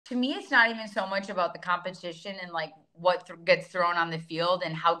to me, it's not even so much about the competition and like what gets thrown on the field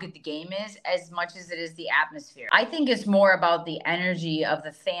and how good the game is, as much as it is the atmosphere. I think it's more about the energy of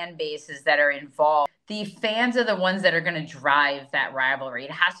the fan bases that are involved. The fans are the ones that are going to drive that rivalry.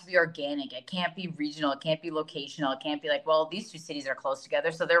 It has to be organic. It can't be regional. It can't be locational. It can't be like, well, these two cities are close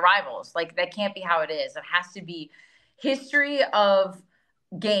together, so they're rivals. Like, that can't be how it is. It has to be history of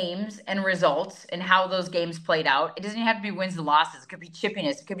games and results and how those games played out. It doesn't even have to be wins and losses. It could be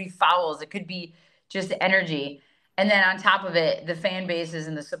chippiness. It could be fouls. It could be just energy. And then on top of it, the fan bases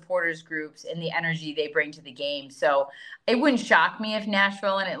and the supporters groups and the energy they bring to the game. So it wouldn't shock me if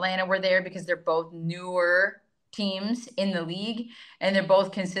Nashville and Atlanta were there, because they're both newer teams in the league and they're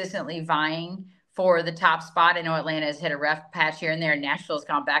both consistently vying for the top spot. I know Atlanta has hit a rough patch here and there. Nashville's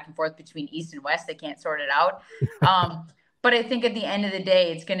gone back and forth between East and West. They can't sort it out. But I think at the end of the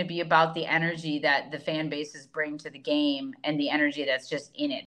day, it's going to be about the energy that the fan bases bring to the game and the energy that's just in it.